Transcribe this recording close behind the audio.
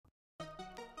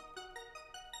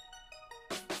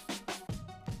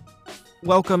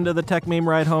Welcome to the Tech Meme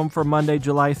Ride Home for Monday,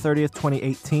 July 30th,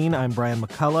 2018. I'm Brian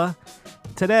McCullough.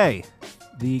 Today,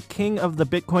 the king of the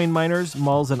Bitcoin miners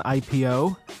mulls an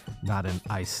IPO, not an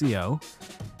ICO.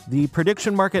 The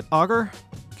prediction market Augur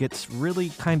gets really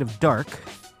kind of dark.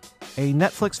 A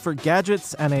Netflix for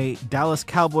gadgets and a Dallas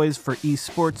Cowboys for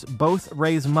esports both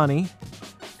raise money.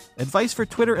 Advice for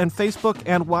Twitter and Facebook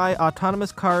and why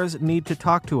autonomous cars need to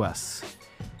talk to us.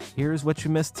 Here's what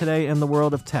you missed today in the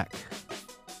world of tech.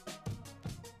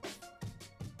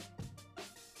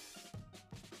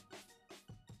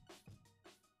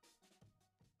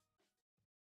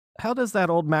 How does that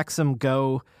old maxim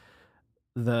go?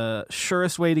 The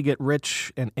surest way to get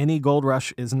rich in any gold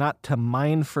rush is not to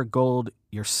mine for gold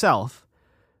yourself,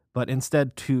 but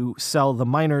instead to sell the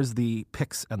miners the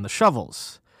picks and the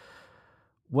shovels.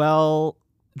 Well,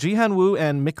 Jihan Wu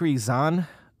and Mikri Zan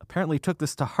apparently took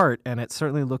this to heart, and it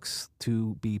certainly looks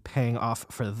to be paying off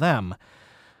for them.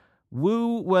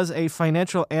 Wu was a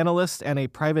financial analyst and a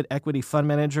private equity fund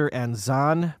manager, and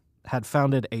Zan had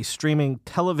founded a streaming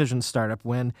television startup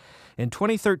when, in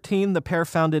 2013, the pair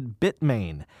founded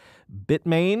Bitmain.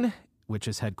 Bitmain, which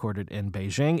is headquartered in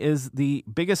Beijing, is the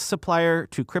biggest supplier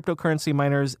to cryptocurrency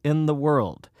miners in the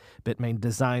world. Bitmain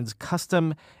designs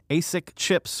custom ASIC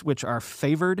chips, which are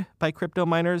favored by crypto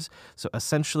miners. So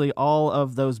essentially all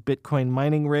of those Bitcoin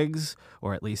mining rigs,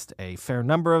 or at least a fair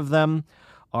number of them,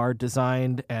 are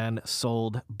designed and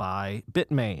sold by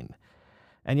Bitmain.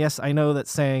 And yes, I know that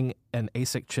saying an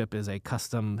ASIC chip is a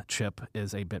custom chip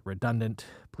is a bit redundant.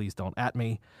 Please don't at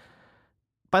me.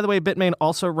 By the way, Bitmain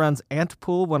also runs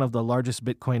Antpool, one of the largest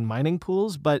Bitcoin mining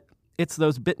pools, but it's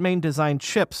those Bitmain-designed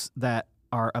chips that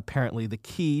are apparently the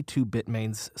key to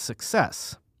Bitmain's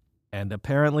success. And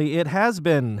apparently it has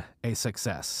been a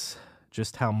success.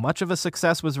 Just how much of a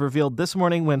success was revealed this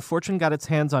morning when Fortune got its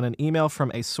hands on an email from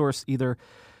a source either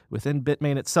within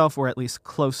Bitmain itself or at least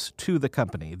close to the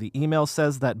company. The email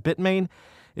says that Bitmain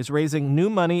is raising new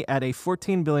money at a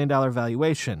 $14 billion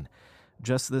valuation.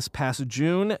 Just this past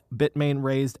June, Bitmain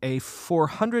raised a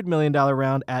 $400 million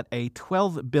round at a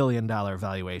 $12 billion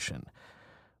valuation.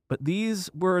 But these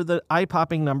were the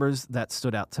eye-popping numbers that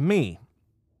stood out to me.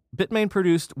 Bitmain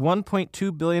produced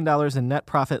 $1.2 billion in net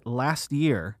profit last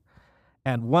year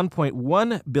and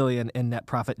 $1.1 billion in net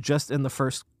profit just in the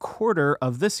first quarter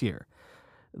of this year.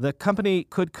 The company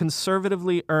could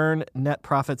conservatively earn net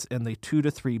profits in the $2 to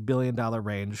 $3 billion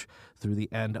range through the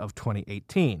end of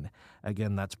 2018.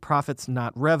 Again, that's profits,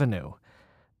 not revenue.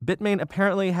 Bitmain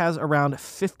apparently has around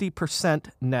 50%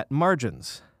 net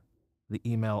margins. The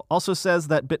email also says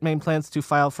that Bitmain plans to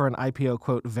file for an IPO,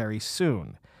 quote, very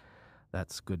soon.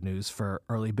 That's good news for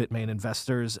early Bitmain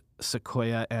investors,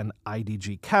 Sequoia and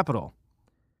IDG Capital.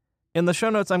 In the show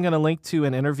notes, I'm going to link to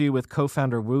an interview with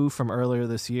co-founder Wu from earlier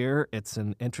this year. It's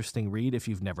an interesting read if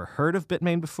you've never heard of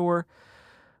Bitmain before.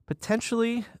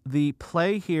 Potentially, the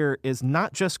play here is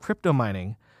not just crypto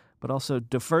mining, but also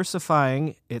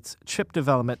diversifying its chip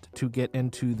development to get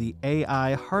into the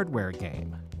AI hardware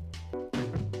game.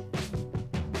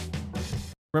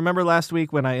 Remember last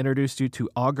week when I introduced you to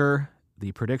Augur,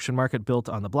 the prediction market built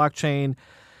on the blockchain,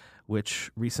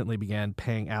 which recently began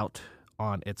paying out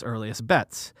on its earliest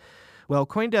bets? Well,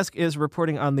 CoinDesk is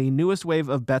reporting on the newest wave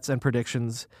of bets and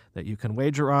predictions that you can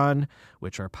wager on,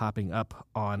 which are popping up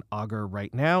on Augur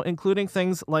right now, including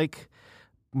things like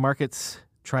markets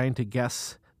trying to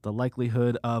guess the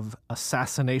likelihood of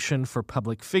assassination for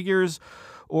public figures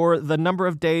or the number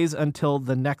of days until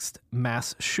the next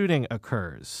mass shooting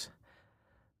occurs.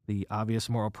 The obvious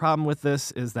moral problem with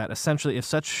this is that essentially if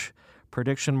such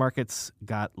prediction markets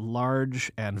got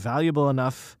large and valuable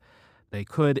enough, they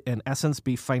could, in essence,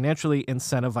 be financially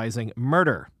incentivizing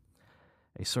murder,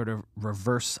 a sort of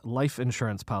reverse life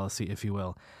insurance policy, if you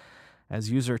will. As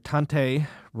user Tante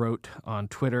wrote on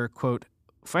Twitter, quote,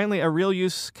 finally a real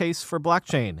use case for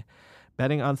blockchain,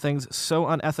 betting on things so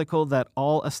unethical that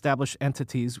all established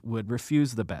entities would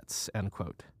refuse the bets, end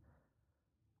quote.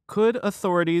 Could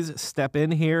authorities step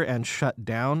in here and shut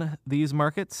down these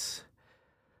markets?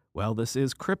 Well, this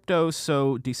is crypto,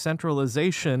 so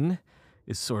decentralization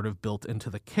is sort of built into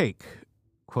the cake.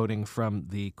 Quoting from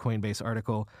the Coinbase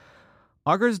article,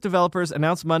 Augur's developers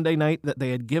announced Monday night that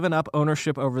they had given up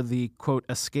ownership over the, quote,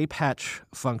 escape hatch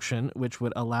function, which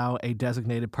would allow a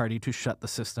designated party to shut the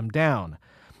system down.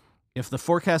 If the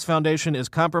Forecast Foundation is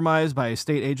compromised by a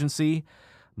state agency,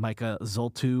 Micah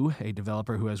Zoltu, a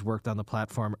developer who has worked on the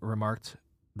platform, remarked,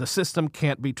 the system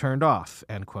can't be turned off,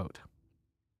 end quote.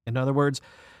 In other words,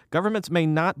 governments may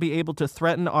not be able to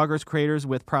threaten Augur's creators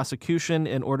with prosecution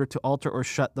in order to alter or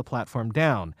shut the platform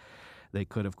down. They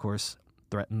could, of course,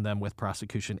 threaten them with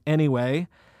prosecution anyway.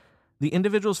 The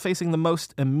individuals facing the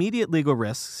most immediate legal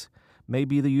risks may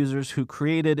be the users who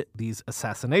created these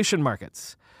assassination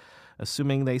markets,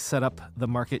 assuming they set up the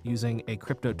market using a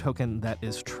crypto token that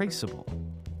is traceable.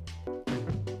 A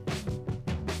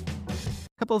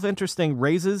couple of interesting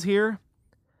raises here.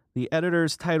 The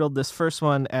editors titled this first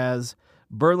one as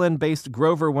Berlin-based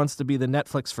Grover wants to be the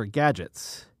Netflix for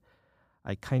gadgets.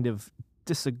 I kind of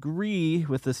disagree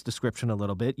with this description a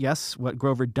little bit. Yes, what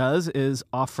Grover does is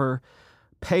offer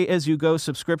pay-as-you-go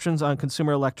subscriptions on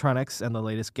consumer electronics and the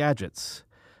latest gadgets.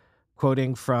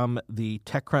 Quoting from the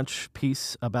TechCrunch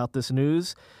piece about this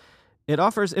news, it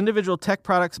offers individual tech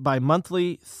products by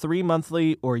monthly,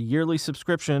 3-monthly, or yearly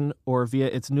subscription, or via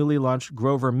its newly launched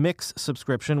Grover Mix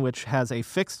subscription, which has a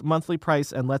fixed monthly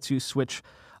price and lets you switch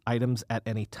items at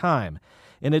any time.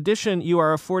 In addition, you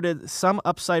are afforded some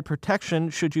upside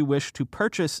protection should you wish to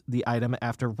purchase the item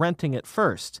after renting it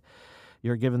first.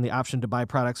 You're given the option to buy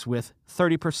products with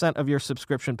 30% of your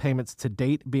subscription payments to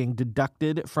date being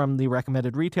deducted from the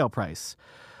recommended retail price.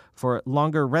 For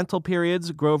longer rental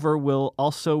periods, Grover will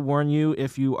also warn you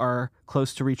if you are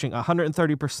close to reaching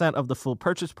 130% of the full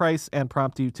purchase price and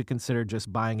prompt you to consider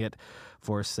just buying it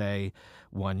for, say,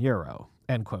 €1.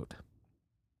 End quote.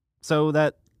 So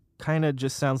that kind of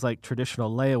just sounds like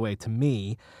traditional layaway to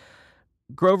me.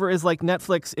 Grover is like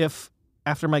Netflix if,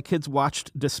 after my kids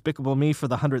watched Despicable Me for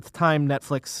the 100th time,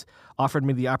 Netflix offered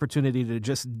me the opportunity to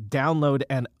just download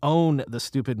and own the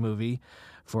stupid movie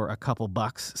for a couple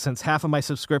bucks, since half of my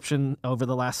subscription over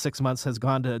the last 6 months has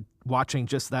gone to watching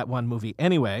just that one movie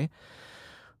anyway,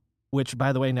 which,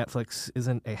 by the way, Netflix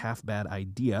isn't a half-bad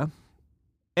idea.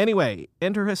 Anyway,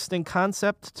 interesting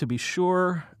concept to be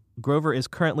sure. Grover is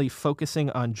currently focusing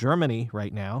on Germany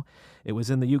right now. It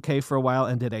was in the UK for a while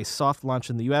and did a soft launch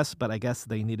in the US, but I guess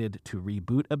they needed to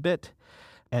reboot a bit.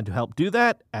 And to help do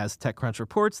that, as TechCrunch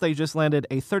reports, they just landed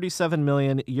a €37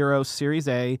 million Series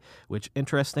A, which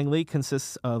interestingly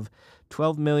consists of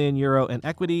 €12 million in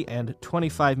equity and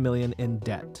 $25 million in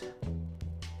debt.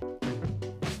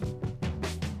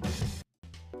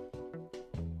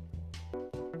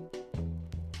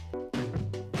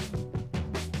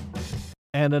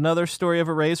 And another story of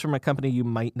a raise from a company you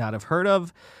might not have heard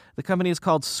of. The company is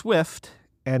called Swift,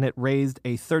 and it raised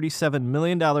a $37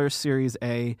 million Series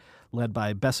A led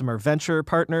by Bessemer Venture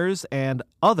Partners and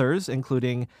others,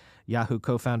 including Yahoo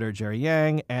co-founder Jerry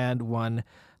Yang and one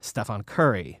Stephen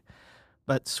Curry.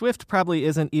 But Swift probably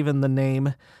isn't even the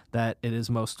name that it is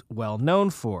most well known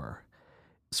for.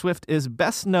 Swift is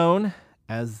best known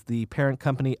as the parent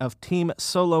company of Team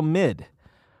Solo Mid,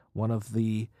 one of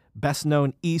the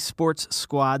best-known esports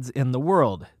squads in the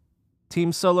world.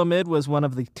 Team Solo Mid was one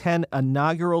of the 10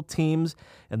 inaugural teams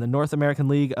in the North American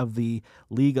League of the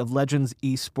League of Legends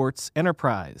esports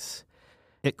enterprise.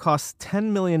 It costs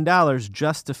 $10 million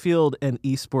just to field an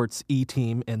esports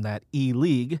E-team in that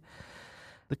E-League.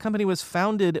 The company was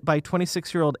founded by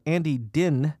 26-year-old Andy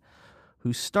Din,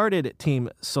 who started Team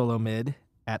Solo Mid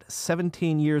at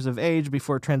 17 years of age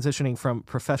before transitioning from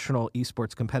professional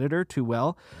esports competitor to,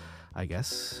 well, I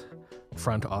guess,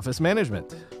 front office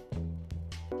management.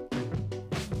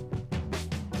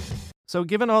 So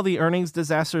given all the earnings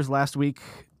disasters last week,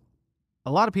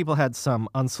 a lot of people had some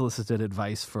unsolicited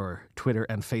advice for Twitter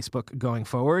and Facebook going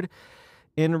forward.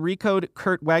 In Recode,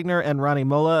 Kurt Wagner and Ronnie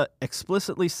Mola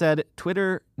explicitly said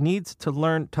Twitter needs to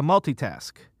learn to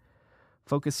multitask.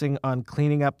 Focusing on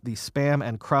cleaning up the spam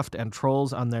and cruft and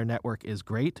trolls on their network is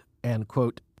great. And,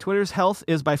 quote, Twitter's health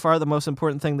is by far the most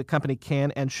important thing the company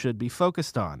can and should be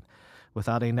focused on.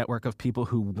 Without a network of people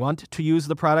who want to use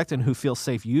the product and who feel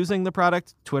safe using the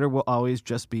product, Twitter will always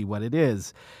just be what it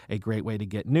is. A great way to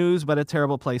get news, but a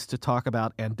terrible place to talk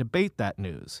about and debate that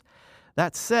news.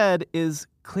 That said, is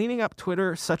cleaning up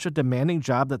Twitter such a demanding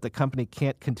job that the company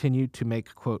can't continue to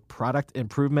make, quote, product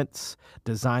improvements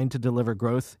designed to deliver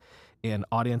growth in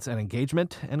audience and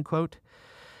engagement, end quote?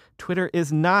 Twitter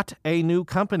is not a new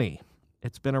company.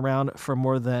 It's been around for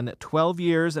more than 12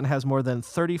 years and has more than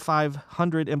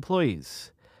 3,500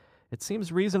 employees. It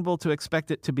seems reasonable to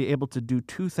expect it to be able to do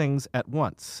two things at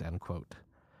once, end quote.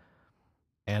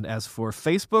 And as for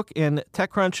Facebook, in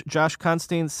TechCrunch, Josh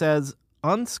Constein says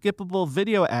unskippable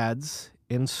video ads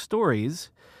in stories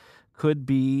could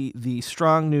be the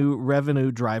strong new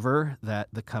revenue driver that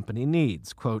the company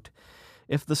needs. Quote,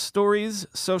 if the stories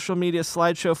social media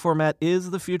slideshow format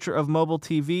is the future of mobile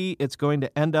TV, it's going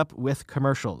to end up with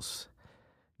commercials.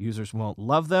 Users won't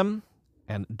love them,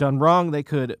 and done wrong, they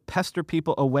could pester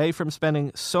people away from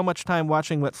spending so much time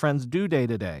watching what friends do day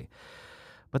to day.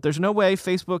 But there's no way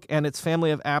Facebook and its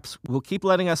family of apps will keep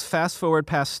letting us fast forward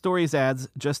past stories ads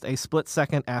just a split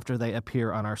second after they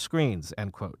appear on our screens,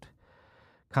 end quote.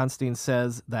 Constein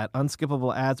says that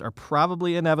unskippable ads are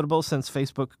probably inevitable since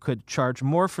Facebook could charge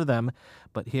more for them,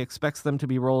 but he expects them to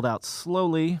be rolled out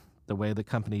slowly, the way the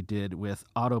company did with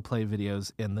autoplay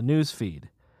videos in the news feed.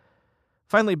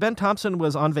 Finally, Ben Thompson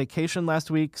was on vacation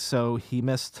last week, so he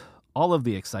missed all of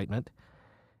the excitement.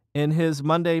 In his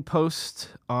Monday post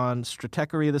on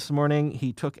Stratechery this morning,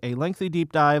 he took a lengthy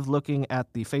deep dive looking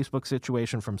at the Facebook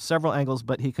situation from several angles,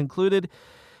 but he concluded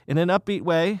in an upbeat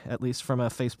way, at least from a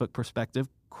Facebook perspective,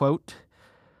 quote,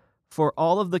 "For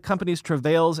all of the company's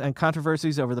travails and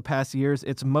controversies over the past years,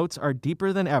 its moats are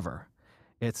deeper than ever.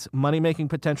 Its money-making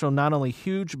potential not only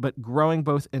huge, but growing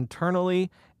both internally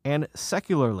and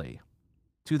secularly.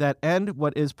 To that end,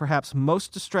 what is perhaps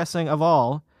most distressing of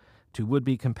all to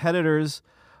would-be competitors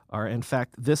are, in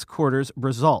fact, this quarter's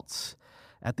results.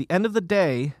 At the end of the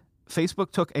day,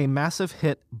 Facebook took a massive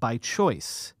hit by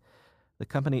choice. The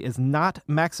company is not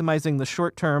maximizing the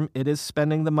short term. It is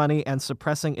spending the money and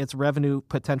suppressing its revenue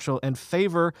potential in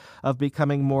favor of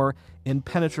becoming more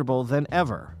impenetrable than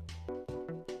ever."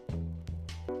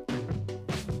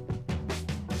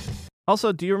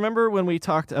 Also, do you remember when we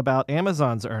talked about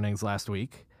Amazon's earnings last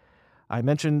week? I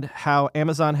mentioned how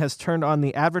Amazon has turned on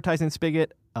the advertising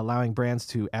spigot, allowing brands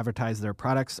to advertise their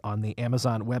products on the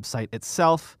Amazon website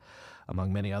itself,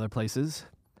 among many other places.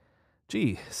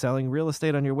 Gee, selling real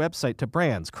estate on your website to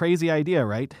brands. Crazy idea,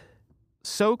 right?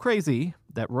 So crazy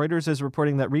that Reuters is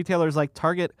reporting that retailers like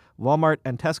Target, Walmart,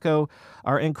 and Tesco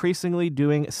are increasingly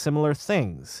doing similar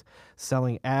things,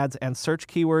 selling ads and search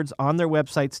keywords on their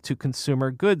websites to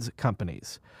consumer goods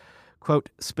companies. Quote,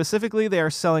 "Specifically, they are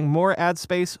selling more ad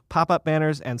space, pop-up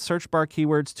banners, and search bar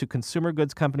keywords to consumer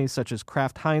goods companies such as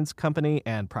Kraft Heinz Company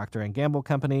and Procter & Gamble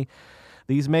Company.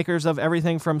 These makers of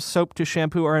everything from soap to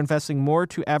shampoo are investing more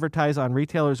to advertise on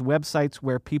retailers' websites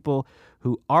where people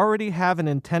who already have an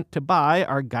intent to buy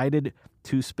are guided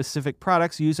to specific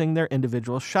products using their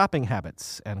individual shopping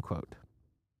habits," end quote.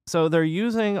 So they're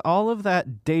using all of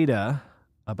that data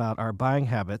about our buying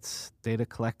habits, data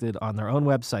collected on their own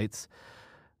websites,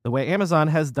 the way Amazon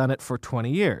has done it for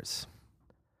 20 years.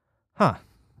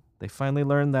 They finally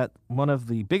learned that one of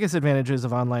the biggest advantages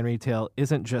of online retail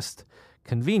isn't just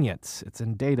convenience, it's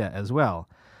in data as well.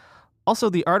 Also,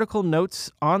 the article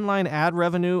notes online ad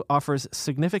revenue offers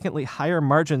significantly higher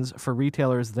margins for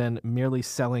retailers than merely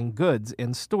selling goods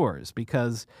in stores,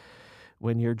 because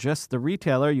when you're just the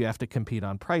retailer, you have to compete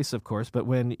on price, of course, but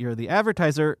when you're the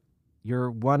advertiser,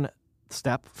 you're one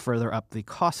step further up the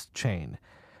cost chain.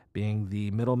 Being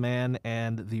the middleman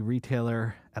and the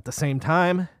retailer at the same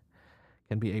time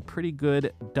can be a pretty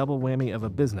good double whammy of a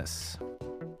business.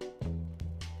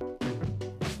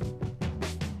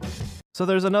 So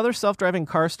there's another self-driving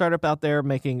car startup out there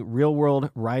making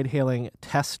real-world ride-hailing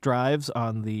test drives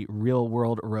on the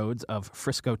real-world roads of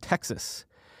Frisco, Texas.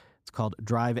 It's called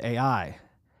Drive AI.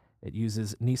 It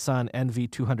uses Nissan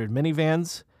NV200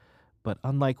 minivans, but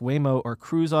unlike Waymo or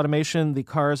Cruise Automation, the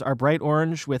cars are bright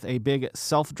orange with a big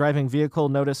self-driving vehicle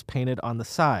notice painted on the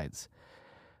sides.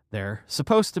 They're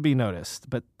supposed to be noticed,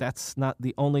 but that's not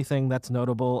the only thing that's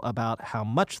notable about how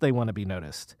much they want to be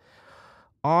noticed.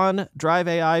 On Drive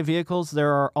AI vehicles,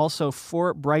 there are also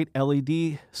 4 bright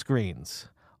LED screens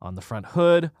on the front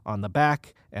hood, on the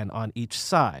back, and on each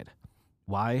side.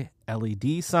 Why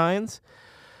LED signs?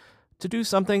 To do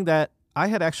something that I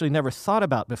had actually never thought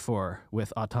about before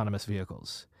with autonomous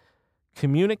vehicles.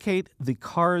 Communicate the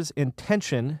car's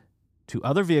intention to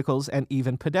other vehicles and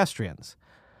even pedestrians.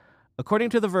 According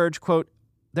to The Verge, quote,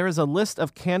 "There is a list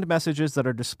of canned messages that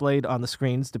are displayed on the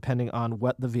screens depending on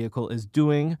what the vehicle is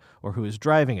doing or who is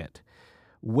driving it.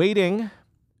 Waiting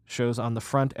shows on the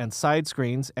front and side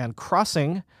screens, and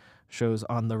crossing shows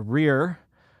on the rear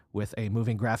with a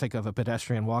moving graphic of a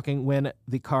pedestrian walking when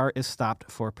the car is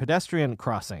stopped for pedestrian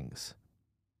crossings.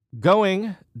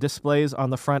 Going displays on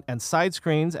the front and side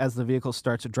screens as the vehicle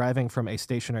starts driving from a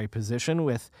stationary position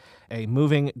with a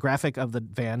moving graphic of the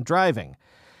van driving.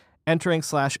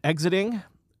 Entering/exiting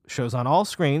shows on all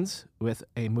screens with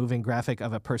a moving graphic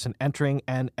of a person entering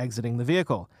and exiting the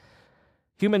vehicle.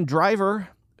 Human driver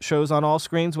shows on all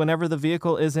screens whenever the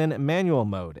vehicle is in manual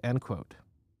mode," end quote.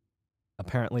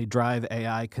 Apparently, Drive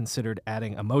AI considered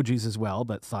adding emojis as well,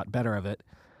 but thought better of it.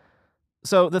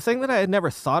 So the thing that I had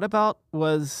never thought about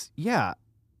was,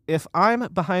 if I'm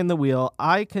behind the wheel,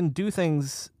 I can do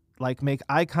things like make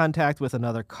eye contact with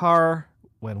another car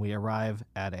when we arrive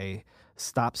at a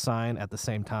stop sign at the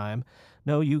same time.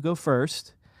 No, you go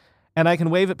first. And I can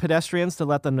wave at pedestrians to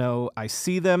let them know I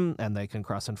see them and they can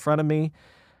cross in front of me.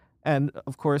 And,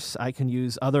 of course, I can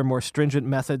use other more stringent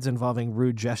methods involving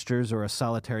rude gestures or a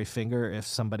solitary finger if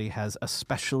somebody has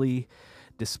especially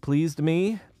displeased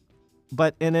me.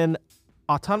 But in an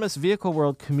autonomous vehicle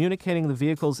world, communicating the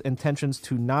vehicle's intentions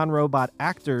to non-robot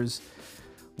actors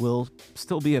will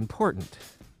still be important.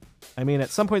 I mean, at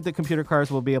some point the computer cars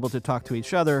will be able to talk to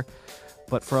each other,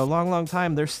 but for a long, long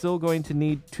time, they're still going to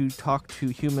need to talk to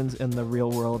humans in the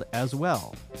real world as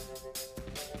well.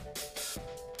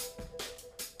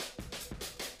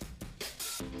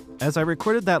 As I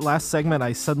recorded that last segment,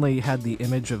 I suddenly had the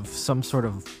image of some sort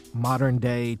of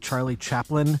modern-day Charlie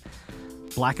Chaplin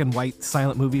black and white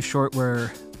silent movie short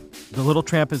where the little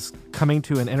tramp is coming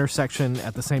to an intersection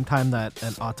at the same time that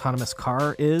an autonomous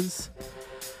car is.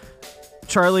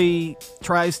 Charlie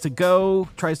tries to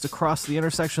cross the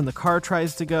intersection. The car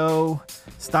tries to go.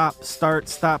 Stop,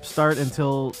 start,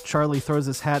 until Charlie throws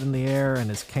his hat in the air and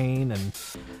his cane and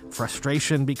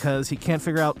frustration because he can't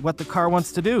figure out what the car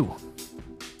wants to do.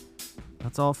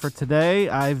 That's all for today.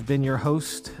 I've been your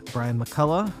host, Brian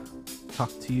McCullough.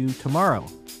 Talk to you tomorrow.